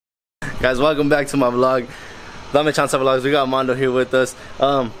Guys, welcome back to my vlog. Dame Chansa Vlogs. We got Mondo here with us.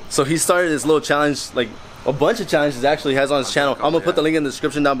 So he started this little challenge, like a bunch of challenges actually he has on his channel. I'm gonna put the link in the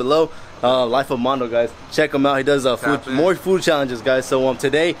description down below. Life of Mondo, guys. Check him out. He does more food challenges, guys. So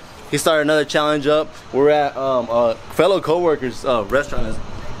today he started another challenge up. We're at a fellow co-worker's restaurant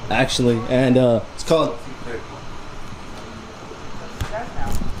actually, and it's called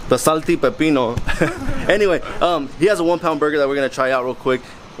the Salty Pepino. Anyway, he has a 1 pound burger that we're gonna try out real quick.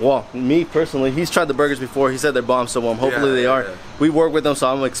 Well, me personally, he's tried the burgers before. He said they're bomb, so hopefully they are. We work with them, so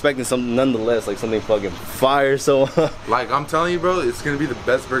I'm expecting something nonetheless, like something fucking fire. So, like I'm telling you, bro, it's gonna be the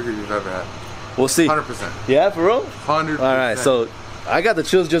best burger you've ever had. We'll see. 100%. Yeah, for real? 100%. All right, so I got the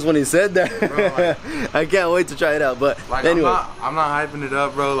chills just when he said that. Bro, like, I can't wait to try it out. But like, anyway, I'm not hyping it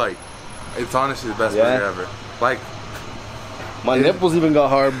up, bro. Like, it's honestly the best burger ever. Like, my nipples even got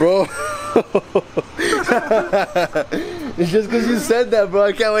hard, bro. It's just because you said that, bro.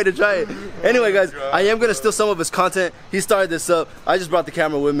 I can't wait to try it. Anyway, guys, I am gonna steal some of his content. He started this up. I just brought the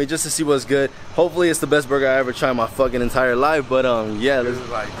camera with me just to see what's good. Hopefully, it's the best burger I ever tried in my fucking entire life. But yeah, this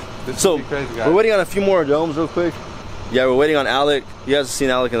so crazy, we're waiting on a few more domes real quick. Yeah, we're waiting on Alec. You guys have seen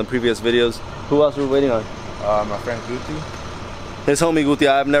Alec in the previous videos. Who else are we waiting on? My friend Guti. His homie Guti.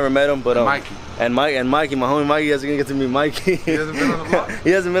 I've never met him, but Mikey. And Mikey, my homie Mikey, isn't gonna get to meet Mikey. He hasn't been on the vlog. He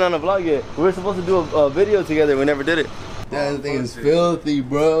hasn't been on the vlog yet. We were supposed to do a video together. We never did it. That thing is filthy,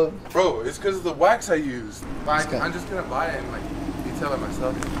 bro. Bro, it's because of the wax I used. I'm just gonna buy it and like detail it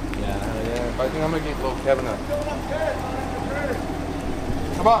myself. Yeah. I think I'm gonna get little Kevin up.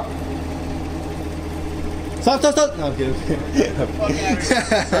 Come on. Stop. No, I'm kidding.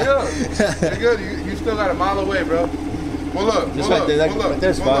 You're good. You still got a mile away, bro. Pull up. Just right there. Right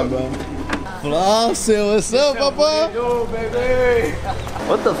there's fine, bro. Flossing, what's up, papa? Yo, baby.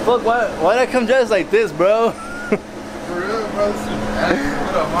 What the fuck? Why'd I come dressed like this, bro? For real, bro.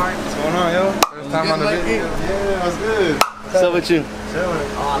 What up, Mike? What's going on, yo? First time on the video. Yeah, what's good? What's up with you? Chilling.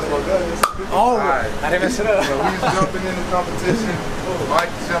 Oh, right. I didn't mess it up. So he's jumping in the competition.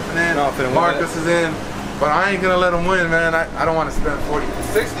 Mike's jumping in. Marcus is in. But I ain't gonna let him win, man. I don't want to spend 40,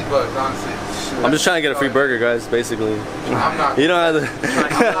 60 bucks, honestly. I'm just trying to get a free burger, guys, basically. I'm not. You don't have to. I'm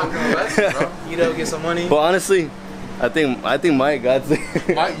not gonna let you, bro. You don't get some money. But honestly, I think Mike got it.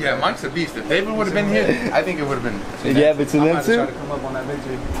 Mike's a beast. If David would have been here, I think it would have been. Yeah, between them two. Try to come up on that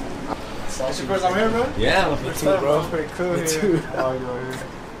victory. It's your first time here, bro? Yeah, my first time, bro. It's pretty cool here. Too. Oh, you're here.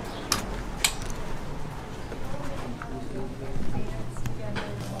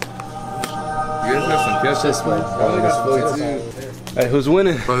 You guys have some catch man. Hey, who's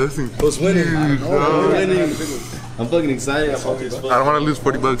winning? Bro, this thing's Who's winning? huge, bro. I'm fucking excited. I don't want to lose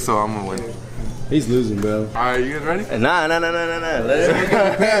 40 bucks, so I'm gonna win. He's losing, bro. Alright, you guys ready? Nah. Let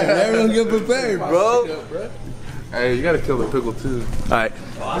everyone get prepared, bro. Hey, you gotta kill the pickle too. Alright.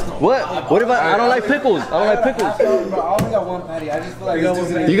 What if I don't like pickles? I don't like pickles. Bro, I only got one patty. I just feel like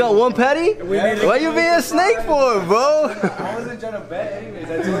You got one patty? Why you being a snake for, bro? I wasn't trying to bet anyways.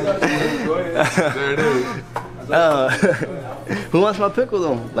 I told you I was going to enjoy it. There it is. Who wants my pickle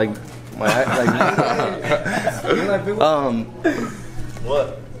though? Like what?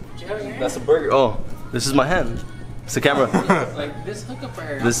 That's a burger. Oh, this is my hand. It's the camera. Like this hookup right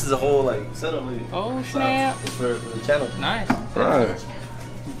here. This is a whole like setup. Oh snap! For the channel. Nice. Right.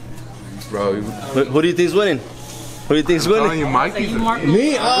 Bro, Who do you think's winning? Who do you think's winning? you, Mikey.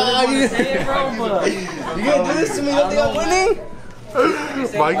 Me? Oh, you gonna do this to me? You don't think I'm winning?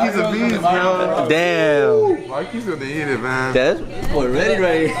 Mikey's a beast, bro. Damn. Mikey's gonna eat it, man. That's boy ready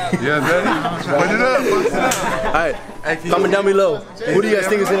right here. You guys ready? Put it up. Alright, comment down below. Who do you guys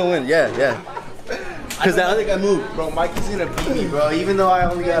think is gonna win? Yeah. Cause I think I moved. Bro, Mikey's gonna beat me, bro. Even though I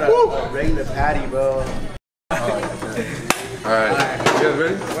only got a regular patty, bro. Alright, you guys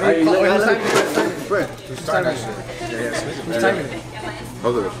ready? Who's timing? Who's timing?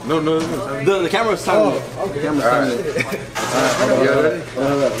 No. The camera's timing. Okay. The camera's timing. You guys ready?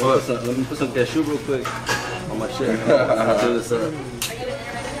 Let me put some cashew real quick on my shit. I'll do this up.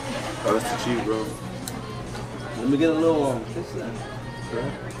 Oh, that's the cheese, bro. Let me get a little taste of that.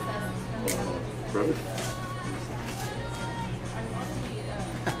 Brother.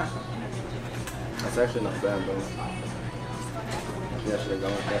 That's actually not bad, bro. Yeah, I should have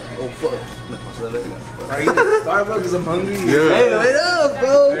gone with that. Oh, fuck. Are you eating Starbucks because I'm hungry? Yeah. Hey, wait up,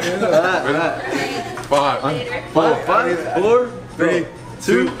 bro. Five. 4, 3,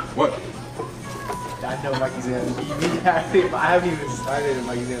 2, 1. I know Mikey's gonna beat me. I haven't even started and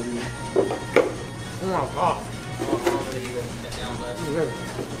Mikey's gonna beat me. Oh my god.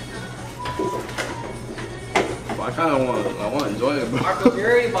 I kind of want to enjoy it, bro. Marco,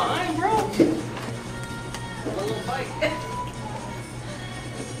 you're already behind, bro. A little fight.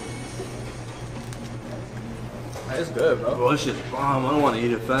 It's good, bro. Bro, this shit's bomb. I don't want to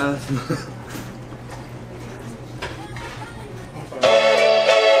eat it fast.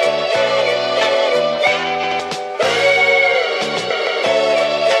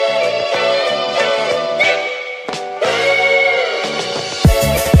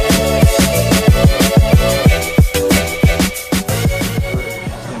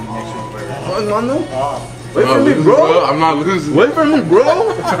 Wait for me, bro. I'm not losing. Wait for me, bro.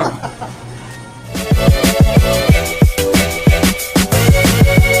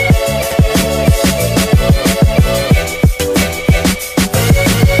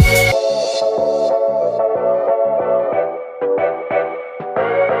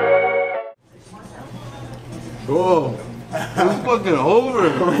 Bro, it's fucking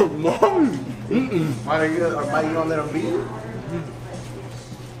over. Mom. Why you gonna let him beat you?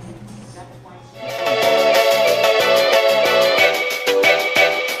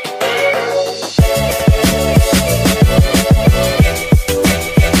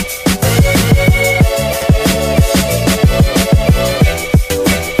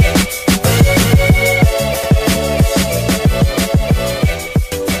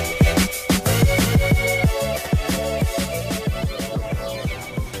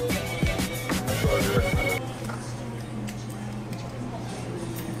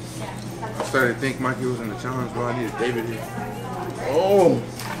 I started to think Mikey was in the challenge, bro. I needed David here. Oh,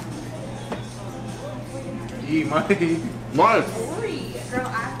 Yeah, Mikey. Mike.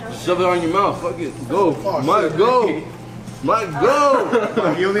 Shove it on your mouth. Fuck it. Go. Mike, go. Mike,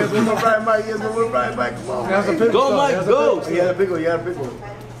 go. He only has one more fried Mike. He has one more fried Mike. Come on. Go, Mike, go. He had a big one. He had a big one.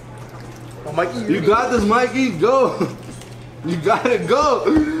 Oh, Mikey, You got this, Mikey. Go. You gotta go.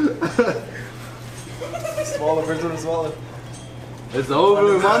 Swallow, first one to swallow. It's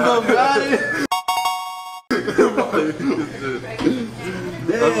over. Mondo got it.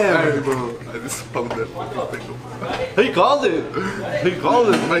 Damn. Bro, I just swallowed that fucking pickle. He called it. He called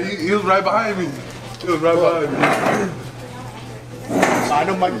it. Like, he was right behind me. He was right behind me. I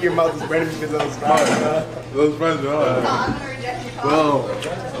know, Mikey, your mouth is burning because of those fries. Those friends are all. Bro,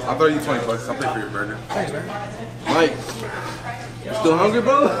 I'll throw you $20. I'll pay for your burger. Thanks, man. Mike, you still hungry,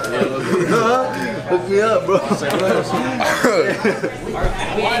 bro? Yeah. Hook me up, bro.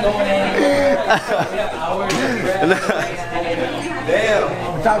 Damn.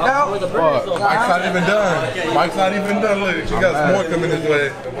 Chopped out? Mike's not even done. Mike's not even done. Look, you got more coming this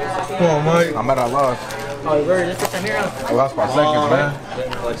way. Come on, Mike. I'm at I lost. Oh, where is this time here? I lost by seconds, man.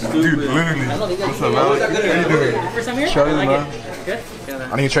 Dude, literally. What's up, man? What are you doing? First time here? Show you, I like man. it. Good? Good. I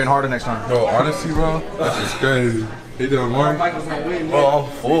need to train harder next time. Bro, honestly, bro, that's just crazy. He doing more? Oh,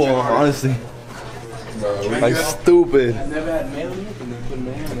 I'm full, honestly. Like stupid. I never had mayo in it and then put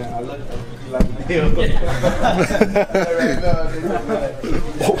mayo in it. I love it.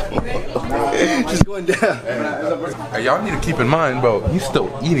 Just going down. Hey, y'all need to keep in mind, bro, he's still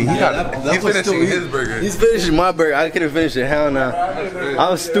eating. He's finishing his burger. He's finishing my burger. I couldn't finish it. Hell no.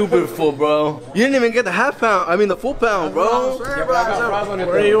 I'm stupid full, bro. You didn't even get the half pound. I mean the full pound, bro.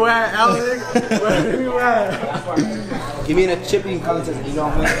 Where you at, Alex? Where you at? Give me in a chipping contest, you know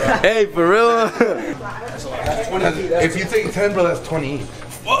what I mean? Hey, for real. If you take 10, bro, that's 20 each.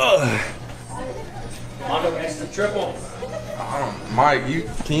 Mondo gets the triple. Mike,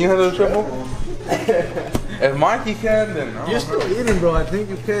 can you handle the triple? If Mikey can, then no. You're still eating, bro. I think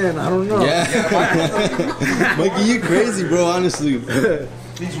you can. I don't know. Yeah. Mikey, you crazy, bro, honestly.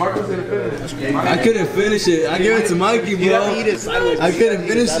 Marcus didn't finish. I couldn't finish it. I gave it to Mikey, bro. Eat it sideways. I couldn't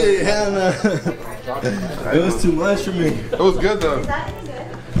finish it. Hell no. It was too much for me. It was good, though.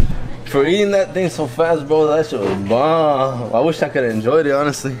 For eating that thing so fast, bro, that shit was bomb. I wish I could have enjoyed it,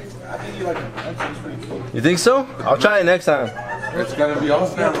 honestly. You think so? I'll try it next time. It's gonna be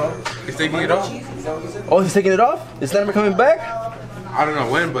off now, bro. He's taking it off. Oh, he's taking it off? It's never coming back? I don't know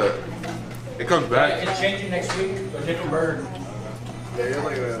when, but it comes back. It's changing next week. A different burger. Yeah, you're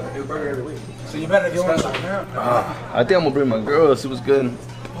like a new burger every week. So you better get one now. I think I'm gonna bring my girl. It was good.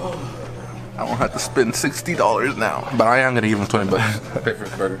 I won't have to spend $60 now, but I am gonna give him $20 to pay for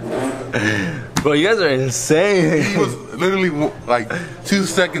his burger. Bro, you guys are insane. He was literally like 2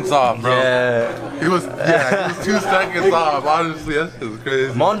 seconds off, bro. Yeah. He was 2 seconds off. Honestly, that shit was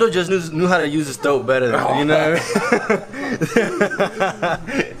crazy. Mondo just knew how to use his throat better than you know what I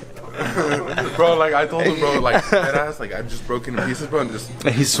mean? Bro, like I told him, bro, like that ass, like I just broke into pieces, bro, and just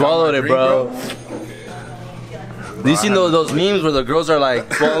He swallowed it, bro. Do you see those memes where the girls are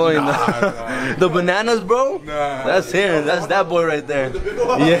like swallowing the bananas, bro? Nah. That's him. That's that boy right there.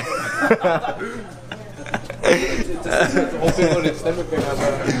 Yeah.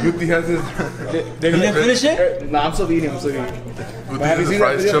 Guti has his. You didn't finish it? Nah, I'm still eating. I'm still eating. Have you seen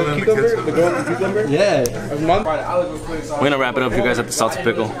that video of the cucumber? The girl with the cucumber? Yeah. We're gonna wrap it up, you guys, at the Salted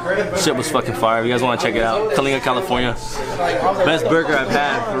Pickle. Shit was fucking fire. If you guys want to check it out, COALINGA, California. Best burger I've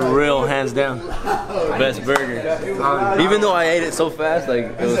had, for real, hands down. Best burger. Even though I ate it so fast, like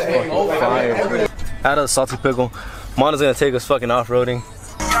it was fucking fire. Out of the Salted Pickle, Mondo's gonna take us fucking off-roading.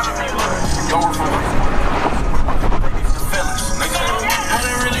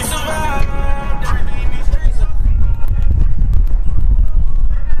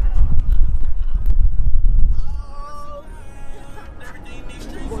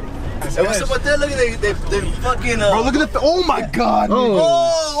 Hey, what's up with that? Look at they fucking Bro, look at the oh my god.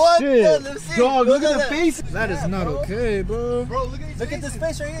 Oh, what? Shit. Let's see. Dog, look at the that. face. That is not okay, bro. Bro, look at this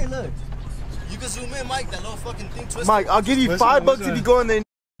face right here. Look. You can zoom in, Mike. That little fucking thing twisted. Mike, I'll give you $5 if you go in there.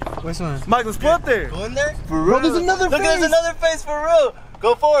 Which one? Mike, let's put up there. Go in there. For real. Bro, there's another Look, face. there's another face for real.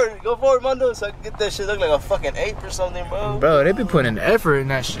 Go forward, Mondo. So I can get that shit look like a fucking ape or something, bro. Bro, they be putting effort in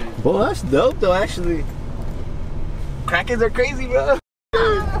that shit. Bro, that's dope though, actually. Crackers are crazy, bro.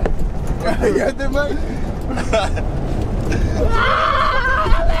 You got that, Mike?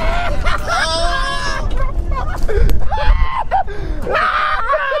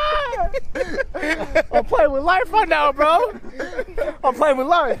 I'm playing with life right now, bro. I'm playing with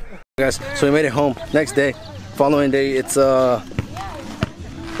life. Guys, so we made it home. Next day, following day, it's 4th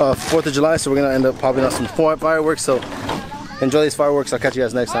of July, so we're gonna end up popping out some fireworks. So enjoy these fireworks. I'll catch you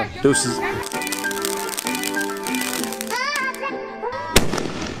guys next time. Deuces.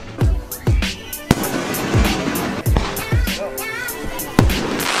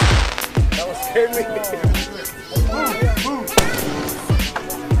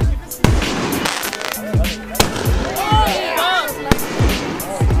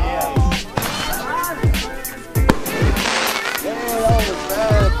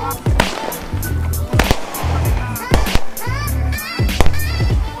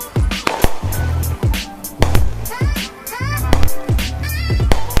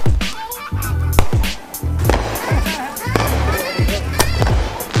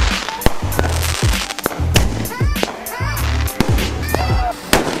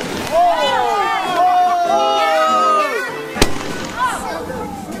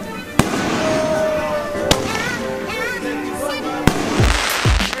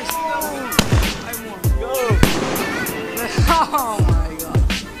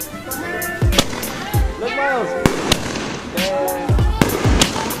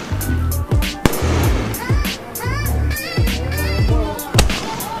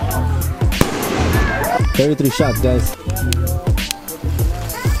 Thirty-three shots, guys.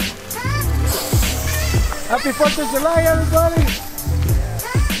 Happy 4th of July, everybody.